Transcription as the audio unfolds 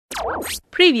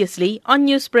Previously on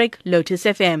Newsbreak, Lotus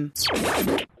FM.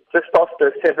 Just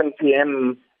after 7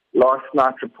 p.m. last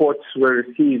night, reports were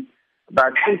received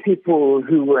about 2 people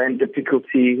who were in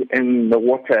difficulty in the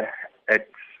water at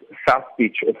South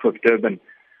Beach off of Durban.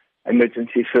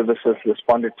 Emergency services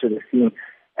responded to the scene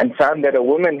and found that a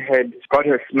woman had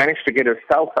managed to get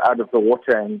herself out of the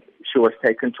water, and she was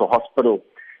taken to hospital.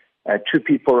 2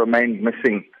 people remained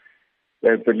missing.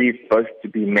 They're believed both to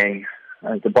be men.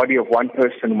 The body of one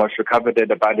person was recovered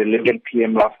at about 11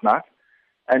 p.m. last night,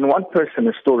 and one person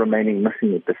is still remaining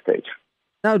missing at this stage.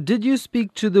 Now, did you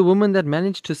speak to the woman that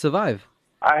managed to survive?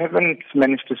 I haven't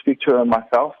managed to speak to her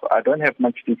myself. I don't have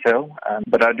much detail,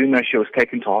 but I do know she was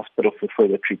taken to hospital for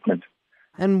further treatment.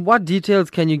 And what details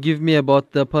can you give me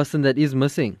about the person that is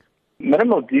missing?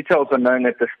 Minimal details are known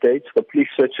at this stage. The police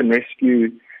search and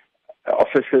rescue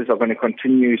officers are going to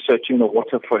continue searching the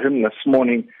water for him this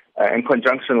morning in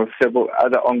conjunction with several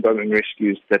other ongoing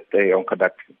rescues that they are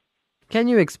conducting. Can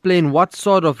you explain what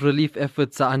sort of relief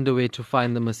efforts are underway to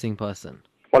find the missing person?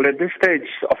 Well, at this stage,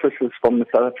 officers from the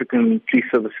South African Police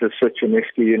Services Search and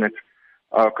Rescue Unit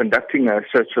are conducting a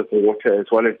search of the water as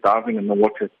well as diving in the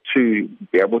water to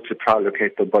be able to try to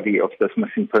locate the body of this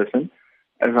missing person.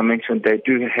 As I mentioned, they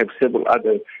do have several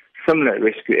other similar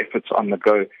rescue efforts on the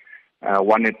go,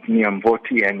 one at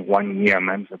Mckenzie and one near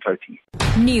Manzatoti.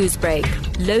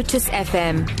 Newsbreak, Lotus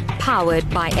FM, powered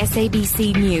by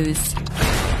SABC News.